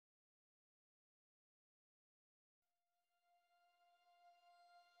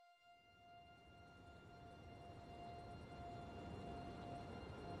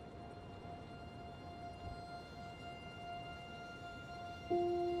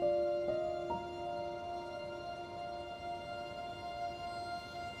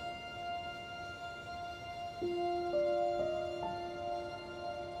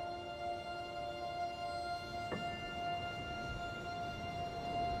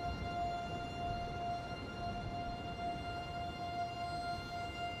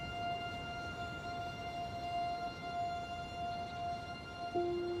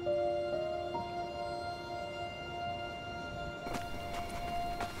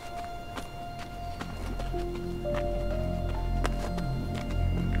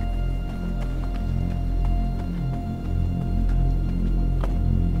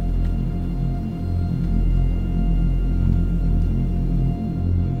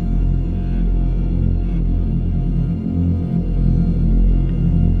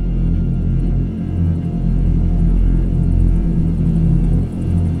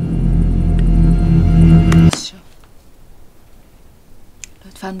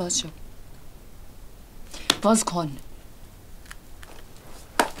لطفاً باز شو. باز کن.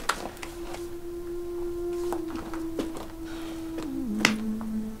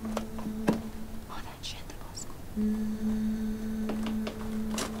 مادر جنده باز کن.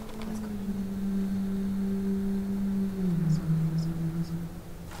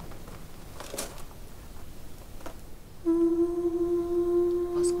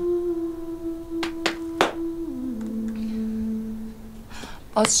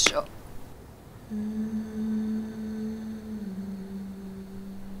 باز شو.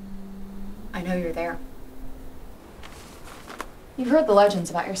 I know you're there. You've heard the legends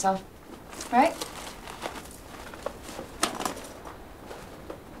about yourself, right?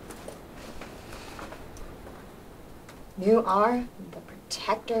 You are the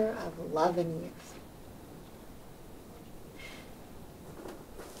protector of love and youth.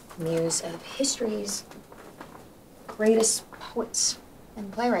 Muse of history's greatest poets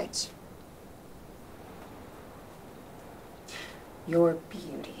and playwrights. Your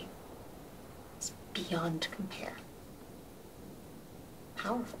beauty is beyond compare.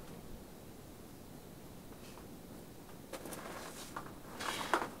 Powerful.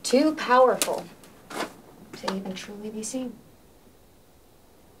 Too powerful to even truly be seen.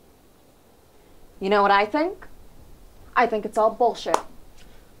 You know what I think? I think it's all bullshit.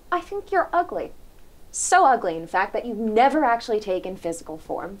 I think you're ugly. So ugly, in fact, that you've never actually taken physical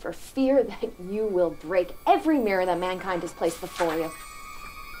form for fear that you will break every mirror that mankind has placed before you.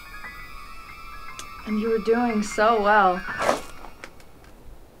 And you were doing so well.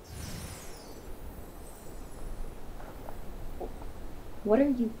 What are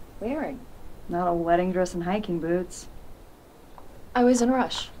you wearing? Not a wedding dress and hiking boots. I was in a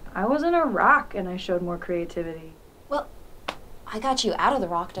rush. I was in a rock and I showed more creativity. Well, I got you out of the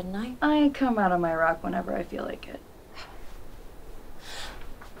rock, didn't I? I come out of my rock whenever I feel like it.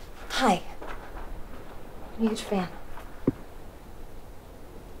 Hi. I'm a huge fan.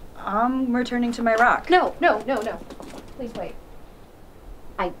 I'm returning to my rock. No. Please wait.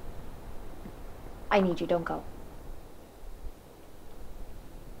 I need you, don't go.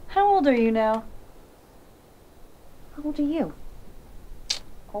 How old are you now? How old are you?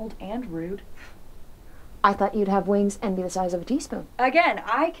 Old and rude. I thought you'd have wings and be the size of a teaspoon. Again,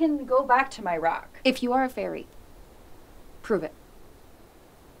 I can go back to my rock. If you are a fairy, prove it.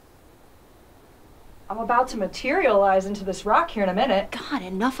 I'm about to materialize into this rock here in a minute. God,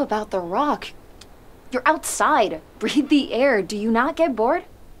 enough about the rock. You're outside. Breathe the air. Do you not get bored?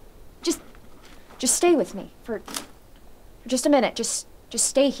 Just stay with me for just a minute. Just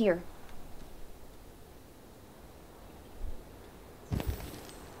stay here.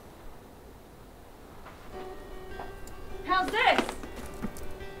 How's this?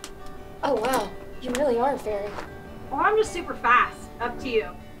 Oh, wow. You really are a fairy. Well, I'm just super fast. Up to you.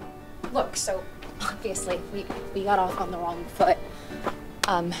 Look, so obviously we got off on the wrong foot.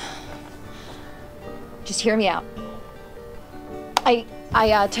 Just hear me out.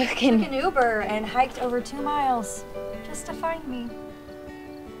 I took an Uber and hiked over 2 miles just to find me.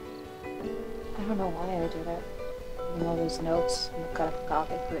 I don't know why I did it. You know those notes in the cut up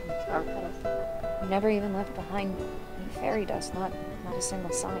Gothic written with flower petals. You never even left behind any fairy dust, not a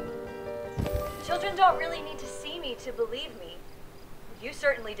single sign. Children don't really need to see me to believe me. You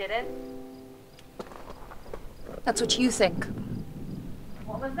certainly didn't. That's what you think.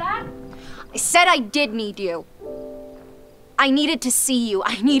 What was that? I said I did need you. I needed to see you.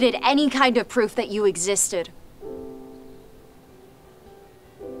 I needed any kind of proof that you existed.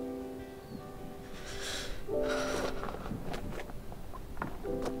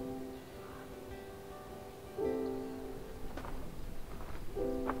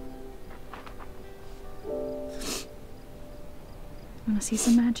 Wanna see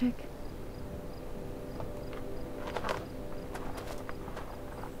some magic?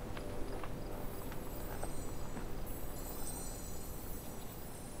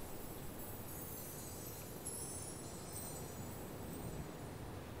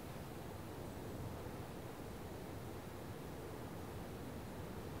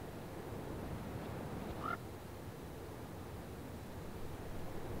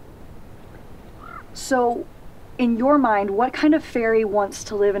 So, in your mind, what kind of fairy wants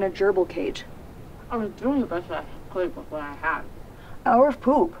to live in a gerbil cage? I was doing the best I could with what I had. Hour of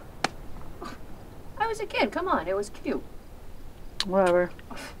poop. I was a kid, come on, it was cute. Whatever.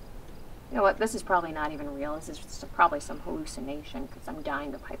 You know what, this is probably not even real. This is just probably some hallucination because I'm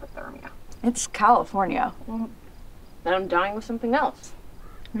dying of hypothermia. It's California. Well, then I'm dying of something else.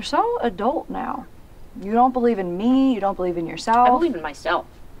 You're so adult now. You don't believe in me, you don't believe in yourself. I believe in myself.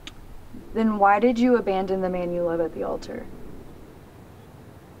 Then why did you abandon the man you love at the altar?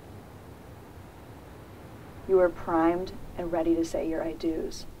 You are primed and ready to say your I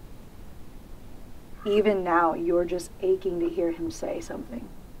do's. Even now, you're just aching to hear him say something.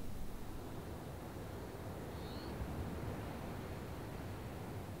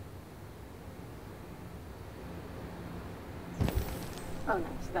 Oh,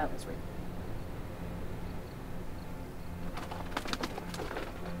 nice. That was real.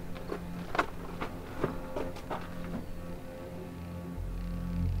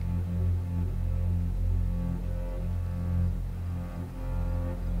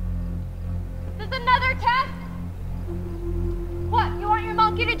 This is another test? What, you want your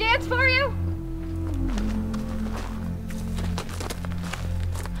monkey to dance for you?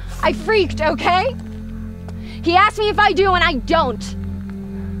 I freaked, okay? He asked me if I do, and I don't.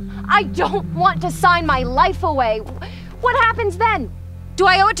 I don't want to sign my life away. What happens then? Do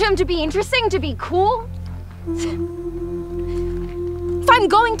I owe it to him to be interesting, to be cool? If I'm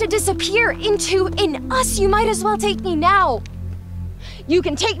going to disappear into an us, you might as well take me now. You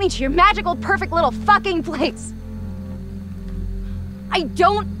can take me to your magical, perfect little fucking place. I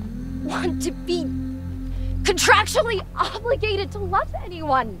don't want to be contractually obligated to love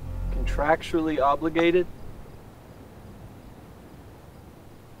anyone. Contractually obligated?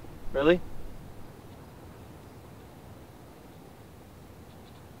 Really?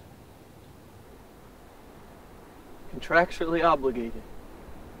 Contractually obligated.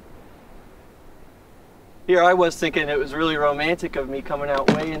 Here I was thinking it was really romantic of me coming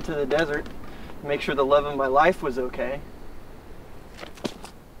out way into the desert to make sure the love of my life was okay.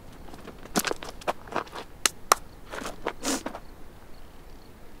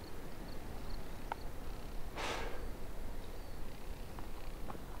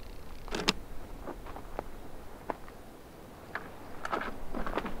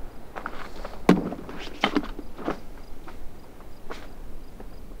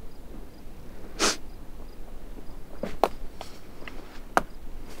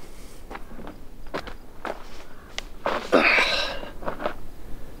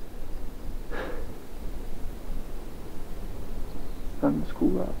 Time to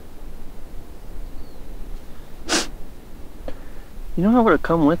school up. You know I would have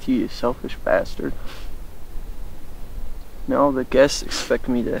come with you, you selfish bastard. Now all the guests expect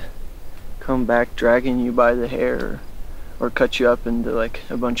me to come back dragging you by the hair or cut you up into like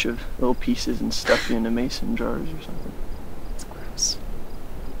a bunch of little pieces and stuff you into mason jars or something. It's gross.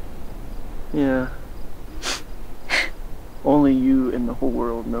 Yeah. Only you in the whole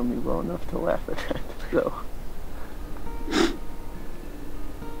world know me well enough to laugh at that, though.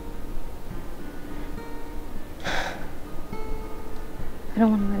 I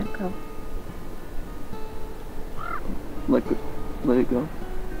don't want to let it go. Let it go.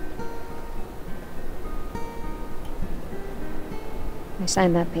 I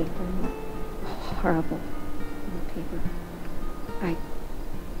signed that paper. Horrible paper.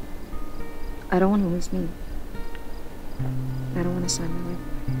 I don't want to lose me. I don't want to sign my life.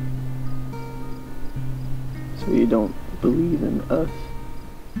 So you don't believe in us?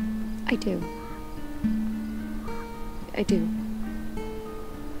 I do. I do.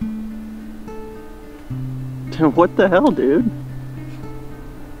 What the hell, dude?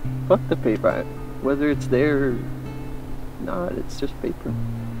 Fuck the paper. Whether it's there or not, it's just paper.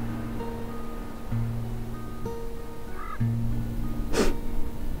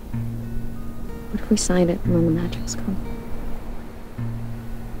 What if we signed it and then the magic's gone?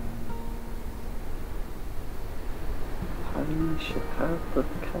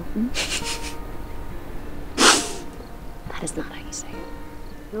 That is not how you say it.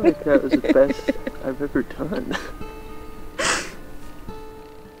 I feel like that was the best I've ever done.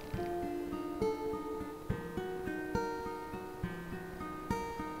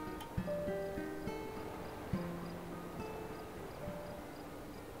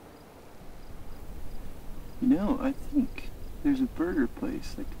 You know, I think there's a burger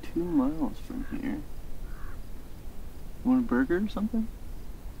place like 2 miles from here. Want a burger or something?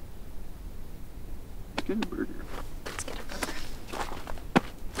 Let's get a burger.